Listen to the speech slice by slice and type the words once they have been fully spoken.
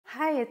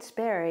Hi, it's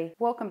Barry.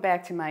 Welcome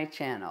back to my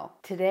channel.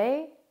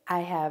 Today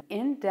I have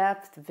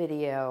in-depth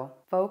video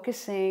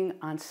focusing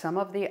on some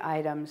of the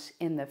items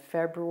in the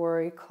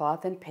February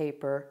cloth and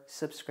paper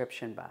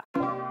subscription box.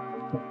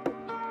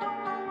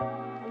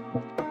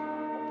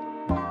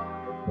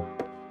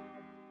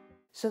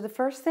 So the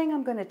first thing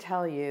I'm going to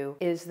tell you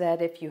is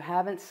that if you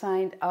haven't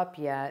signed up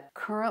yet,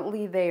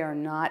 currently they are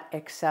not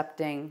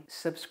accepting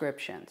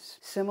subscriptions.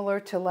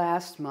 Similar to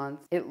last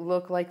month, it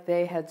looked like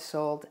they had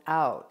sold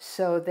out.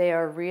 So they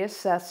are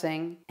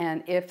reassessing,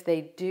 and if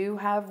they do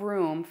have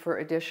room for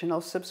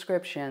additional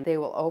subscription, they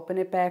will open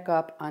it back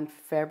up on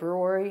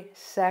February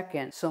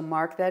 2nd. So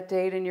mark that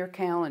date in your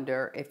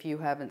calendar if you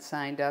haven't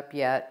signed up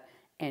yet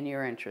and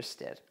you're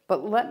interested.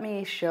 But let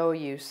me show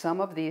you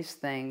some of these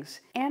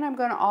things, and I'm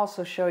going to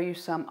also show you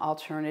some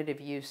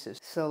alternative uses.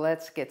 So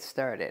let's get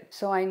started.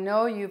 So I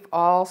know you've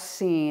all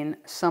seen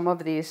some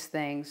of these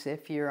things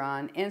if you're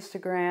on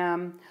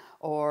Instagram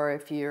or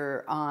if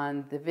you're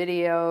on the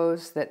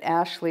videos that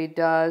Ashley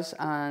does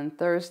on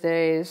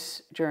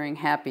Thursdays during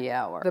happy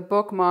hour. The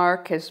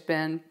bookmark has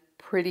been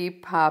pretty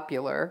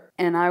popular,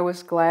 and I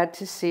was glad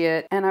to see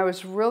it, and I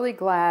was really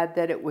glad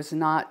that it was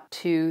not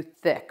too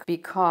thick,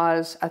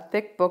 because a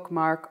thick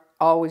bookmark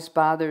always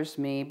bothers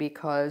me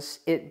because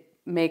it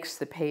makes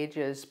the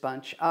pages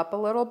bunch up a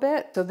little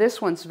bit. So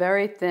this one's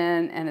very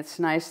thin, and it's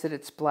nice that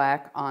it's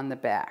black on the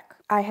back.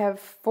 I have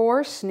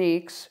 4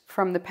 sneaks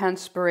from the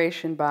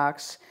Penspiration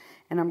box,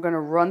 and I'm going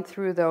to run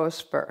through those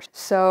first.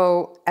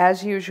 So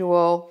as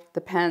usual,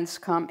 the pens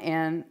come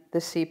in the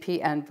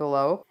CP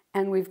envelope,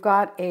 and we've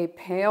got a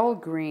pale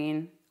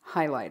green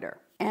highlighter.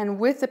 And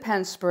with the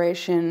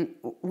Penspiration,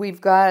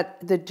 we've got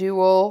the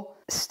dual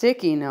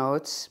sticky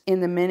notes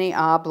in the mini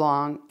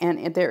oblong,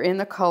 and they're in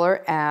the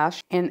color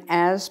ash. And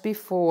as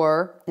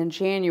before, in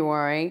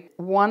January,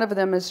 one of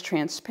them is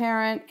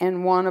transparent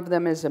and one of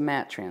them is a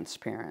matte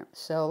transparent.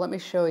 So let me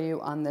show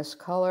you on this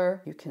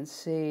color. You can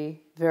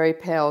see very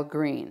pale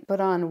green.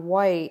 But on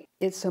white,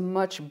 it's a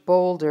much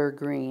bolder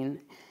green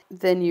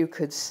than you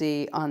could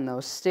see on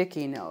those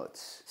sticky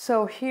notes.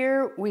 So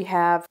here we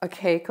have a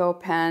kaco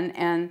pen,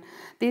 and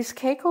these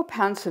kaco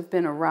pens have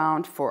been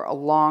around for a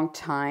long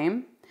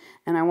time,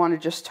 and I want to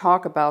just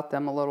talk about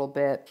them a little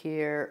bit.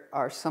 Here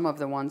are some of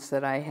the ones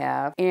that I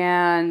have,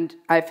 and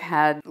I've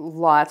had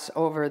lots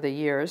over the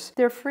years.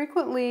 They're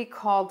frequently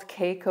called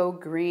kaco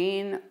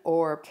green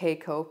or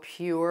kaco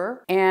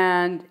pure,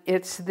 and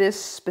it's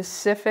this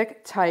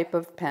specific type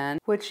of pen,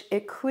 which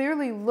it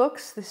clearly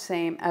looks the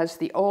same as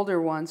the older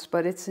ones,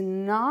 but it's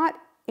not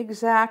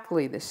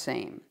exactly the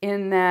same,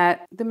 in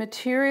that the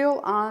material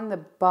on the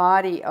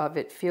body of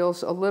it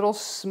feels a little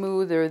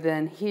smoother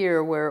than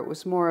here, where it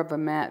was more of a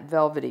matte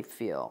velvety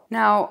feel.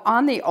 Now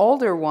on the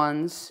older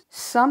ones,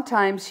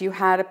 sometimes you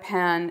had a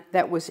pen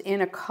that was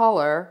in a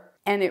color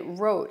and it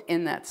wrote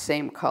in that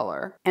same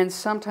color, and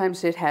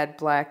sometimes it had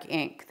black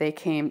ink. They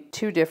came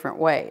 2 different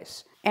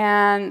ways.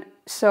 And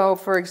so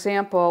for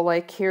example,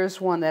 like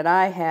here's one that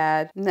I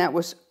had, and that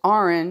was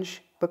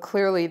orange, but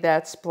clearly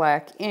that's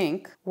black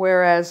ink,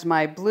 whereas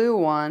my blue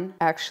one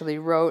actually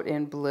wrote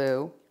in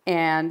blue,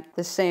 and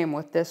the same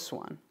with this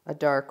one, a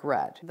dark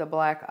red. The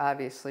black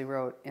obviously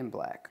wrote in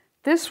black.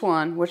 This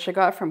one, which I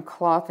got from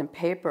Cloth and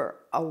Paper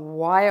a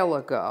while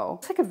ago,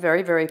 it's like a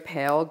very, very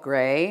pale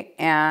gray,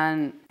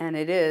 and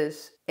it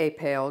is a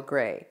pale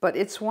gray, but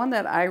it's one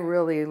that I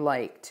really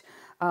liked.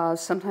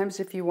 Sometimes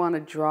if you want to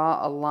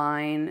draw a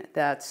line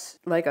that's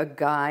like a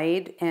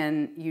guide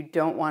and you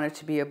don't want it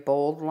to be a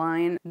bold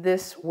line,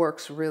 this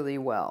works really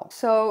well.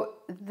 So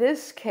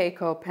this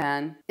kaco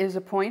pen is a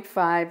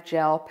 0.5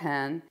 gel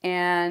pen,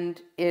 and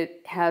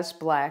it has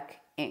black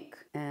ink.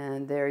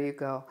 And there you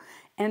go.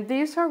 And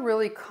these are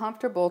really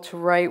comfortable to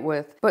write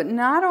with, but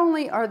not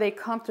only are they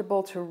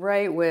comfortable to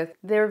write with,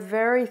 they're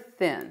very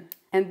thin.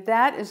 And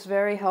that is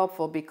very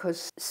helpful,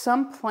 because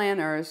some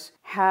planners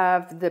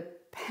have the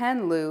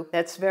pen loop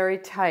that's very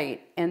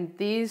tight, and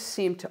these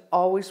seem to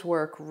always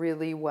work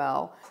really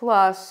well.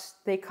 Plus,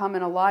 they come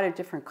in a lot of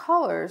different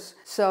colors,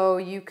 so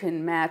you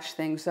can match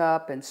things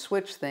up and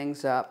switch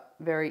things up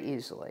very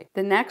easily.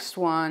 The next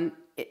one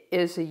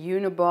is a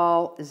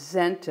Uniball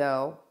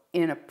Zento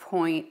in a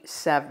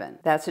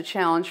 0.7. That's a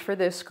challenge for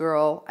this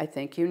girl. I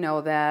think you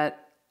know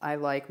that. I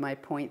like my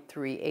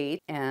 0.38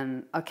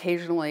 and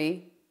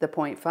occasionally the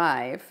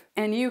 0.5,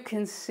 and you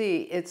can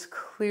see it's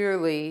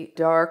clearly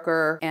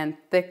darker and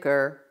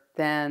thicker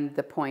than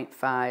the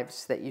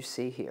 0.5s that you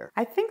see here.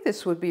 I think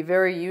this would be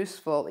very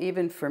useful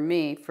even for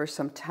me for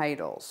some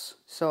titles,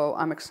 so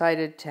I'm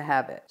excited to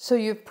have it. So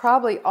you've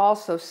probably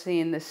also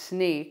seen the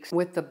sneaks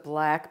with the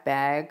black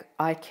bag.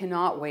 I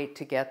cannot wait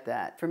to get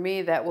that. For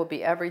me, that will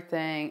be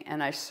everything,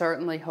 and I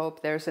certainly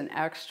hope there's an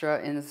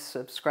extra in the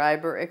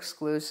subscriber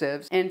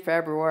exclusives in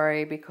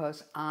February,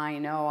 because I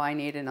know I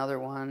need another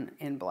one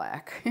in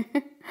black.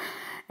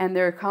 And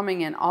they're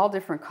coming in all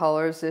different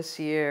colors this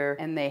year,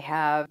 and they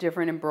have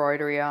different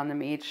embroidery on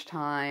them each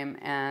time,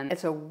 and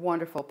it's a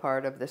wonderful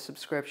part of the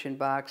subscription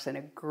box and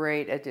a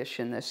great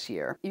addition this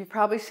year. You've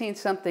probably seen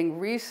something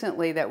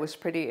recently that was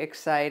pretty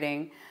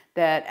exciting.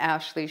 that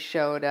Ashley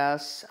showed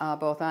us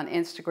both on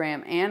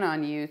Instagram and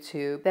on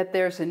YouTube, that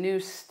there's a new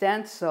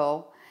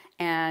stencil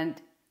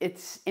and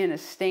it's in a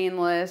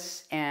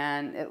stainless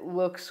and it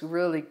looks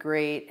really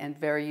great and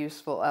very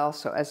useful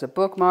also as a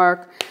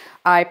bookmark.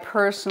 I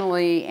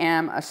personally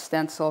am a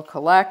stencil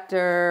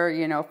collector,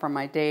 you know, from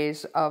my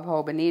days of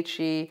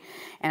Hobonichi,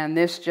 and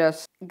this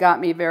just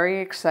got me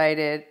very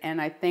excited, and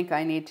I think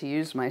I need to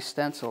use my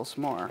stencils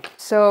more.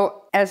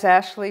 So as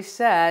Ashley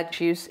said,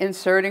 she's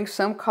inserting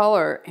some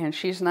color, and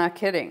she's not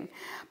kidding.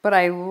 But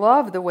I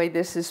love the way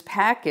this is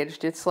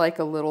packaged. It's like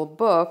a little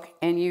book,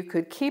 and you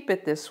could keep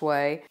it this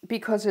way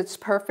because it's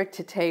perfect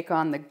to take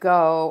on the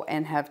go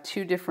and have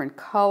two different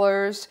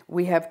colors.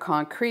 We have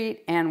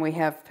concrete and we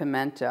have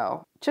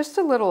pimento. Just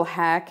a little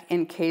hack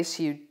in case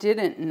you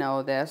didn't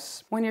know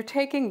this. When you're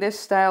taking this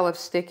style of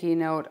sticky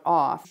note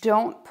off,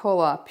 don't pull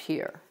up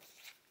here.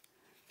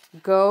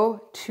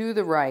 Go to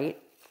the right.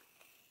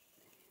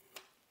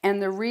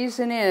 And the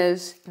reason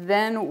is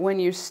then when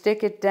you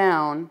stick it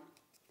down,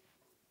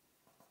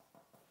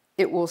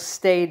 it will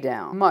stay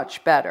down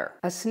much better.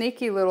 A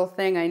sneaky little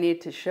thing I need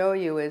to show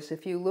you is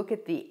if you look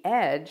at the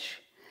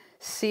edge,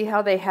 see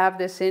how they have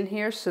this in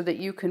here so that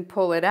you can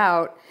pull it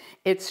out.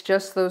 It's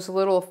just those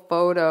little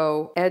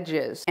photo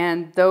edges,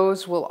 and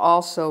those will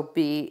also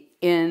be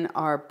in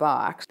our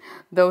box.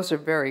 Those are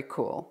very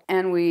cool.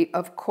 And we,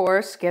 of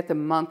course, get the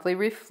monthly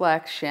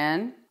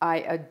reflection. I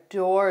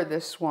adore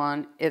this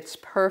one. It's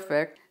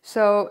perfect.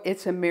 So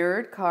it's a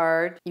mirrored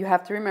card. You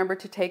have to remember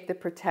to take the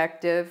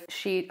protective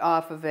sheet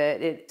off of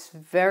it. It's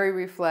very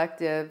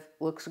reflective,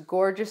 looks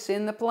gorgeous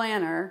in the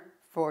planner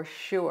for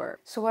sure.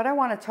 So what I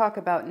want to talk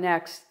about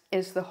next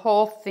is the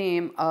whole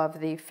theme of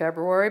the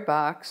February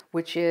box,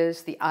 which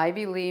is the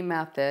Ivy Lee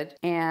method.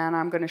 And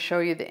I'm going to show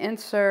you the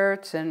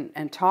inserts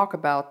and talk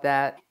about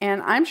that.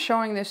 And I'm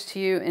showing this to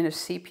you in a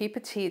CP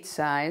Petite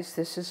size.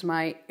 This is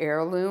my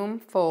heirloom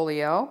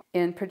folio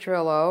in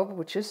Padrillo,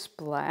 which is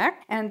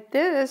black. And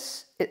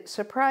this,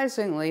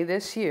 surprisingly,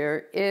 this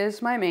year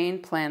is my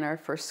main planner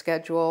for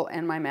schedule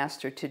and my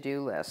master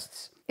to-do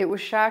lists. It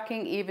was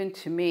shocking even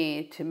to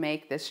me to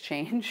make this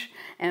change,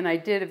 and I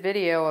did a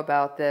video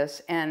about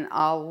this, and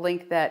I'll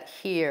link that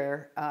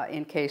here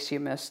in case you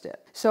missed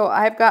it. So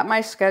I've got my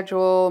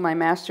schedule, my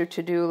master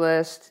to-do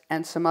list,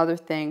 and some other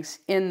things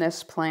in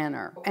this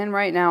planner. And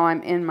right now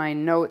I'm in my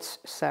notes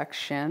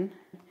section.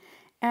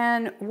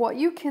 And what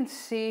you can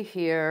see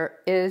here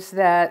is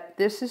that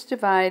this is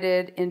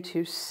divided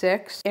into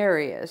 6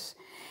 areas.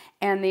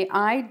 And the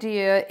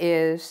idea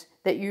is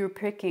that you're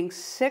picking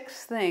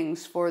 6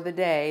 things for the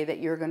day that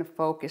you're going to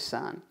focus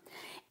on.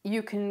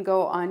 You can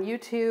go on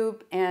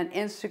YouTube and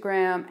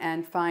Instagram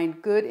and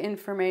find good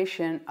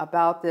information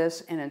about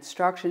this and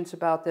instructions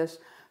about this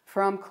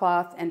from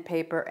Cloth and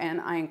Paper,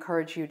 and I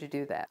encourage you to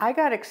do that. I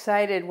got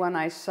excited when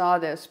I saw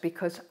this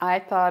because I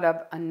thought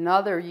of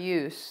another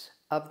use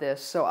of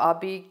this, so I'll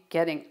be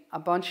getting a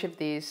bunch of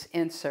these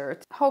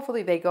inserts.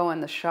 Hopefully they go in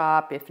the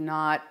shop, if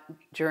not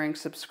during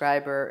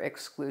subscriber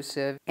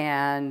exclusive,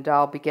 and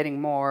I'll be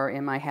getting more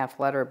in my half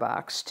letter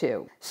box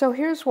too. So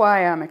here's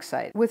why I'm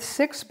excited. With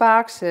 6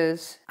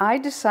 boxes, I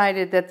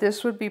decided that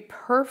this would be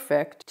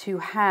perfect to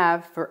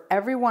have for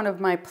every one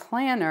of my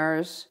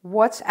planners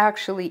what's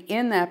actually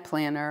in that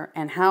planner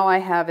and how I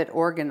have it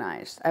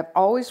organized. I've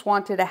always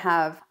wanted to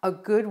have a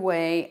good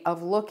way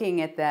of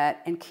looking at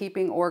that and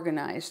keeping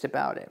organized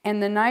about it.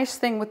 And the nice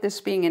thing with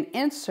this being an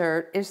insert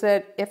is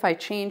that if I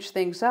change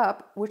things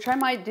up, which I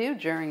might do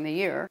during the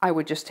year, I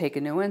would just take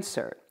a new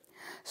insert.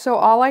 So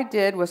all I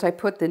did was I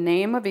put the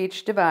name of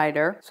each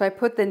divider. So I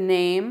put the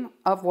name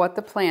of what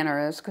the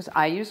planner is, because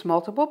I use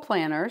multiple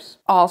planners.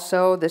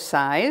 Also the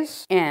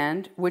size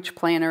and which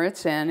planner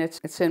it's in.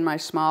 It's in my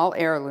small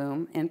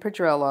heirloom in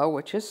Padrillo,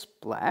 which is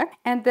black.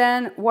 And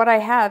then what I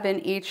have in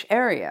each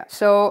area.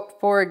 So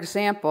for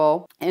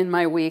example, in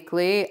my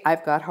weekly,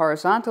 I've got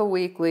horizontal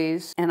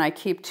weeklies, and I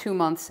keep 2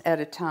 months at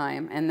a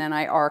time, and then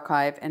I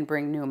archive and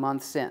bring new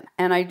months in.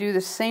 And I do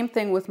the same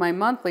thing with my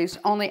monthlies,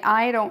 only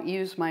I don't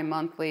use my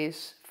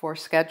monthlies for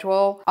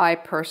schedule. I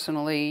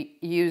personally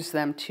use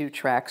them to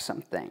track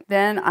something.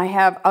 Then I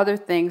have other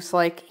things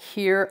like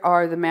here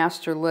are the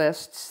master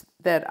lists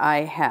that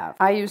I have.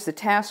 I use the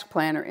task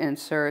planner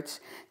inserts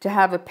to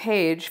have a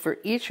page for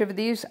each of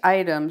these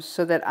items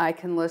so that I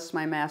can list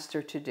my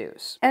master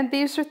to-dos. And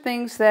these are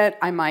things that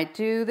I might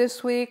do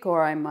this week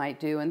or I might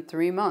do in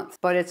 3 months,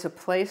 but it's a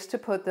place to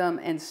put them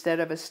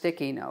instead of a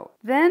sticky note.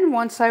 Then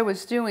once I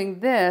was doing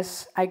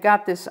this, I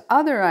got this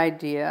other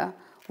idea,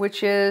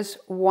 which is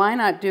why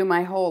not do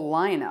my whole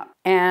lineup?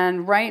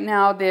 And right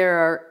now there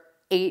are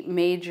 8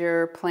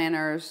 major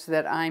planners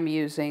that I'm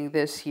using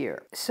this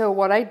year. So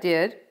what I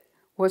did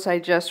was I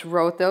just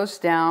wrote those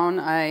down.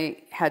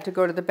 I had to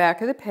go to the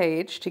back of the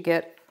page to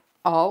get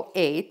all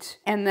 8.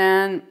 And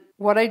then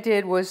what I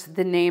did was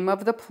the name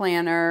of the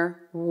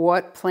planner,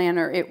 what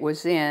planner it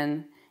was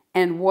in,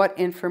 and what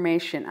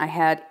information I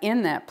had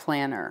in that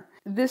planner.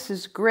 This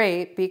is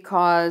great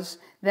because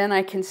then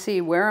I can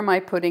see where am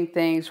I putting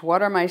things,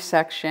 what are my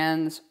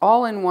sections,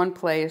 all in one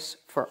place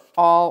for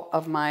all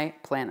of my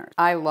planners.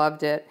 I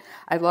loved it.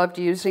 I loved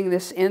using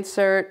this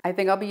insert. I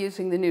think I'll be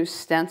using the new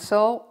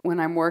stencil when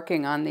I'm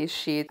working on these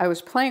sheets. I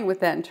was playing with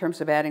that in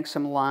terms of adding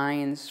some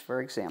lines,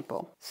 for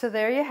example. So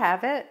there you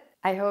have it.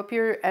 I hope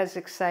you're as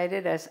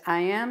excited as I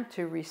am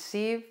to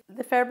receive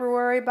the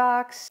February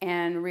box.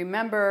 And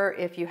remember,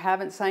 if you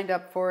haven't signed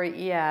up for it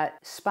yet,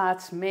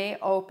 spots may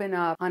open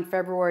up on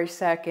February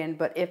 2nd,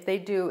 but if they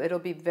do, it'll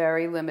be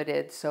very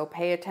limited. So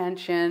pay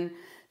attention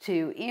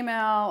to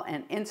email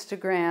and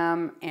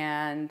Instagram,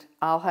 and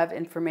I'll have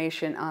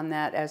information on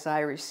that as I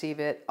receive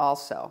it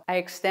also. I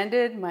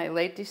extended my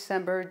late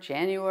December,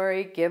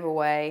 January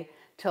giveaway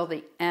till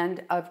the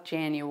end of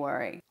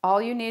January.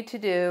 All you need to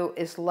do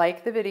is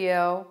like the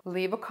video,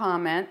 leave a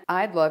comment.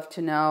 I'd love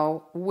to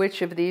know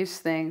which of these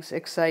things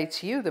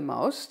excites you the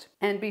most,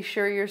 and be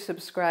sure you're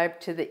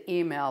subscribed to the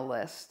email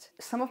list.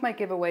 Some of my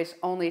giveaways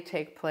only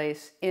take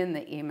place in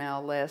the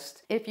email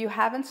list. If you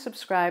haven't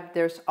subscribed,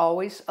 there's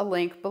always a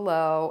link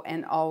below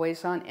and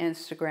always on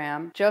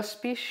Instagram.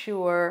 Just be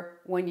sure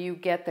when you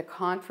get the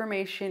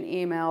confirmation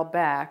email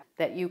back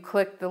that you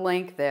click the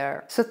link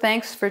there. So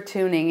thanks for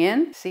tuning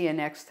in. See you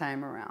next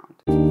time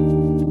around.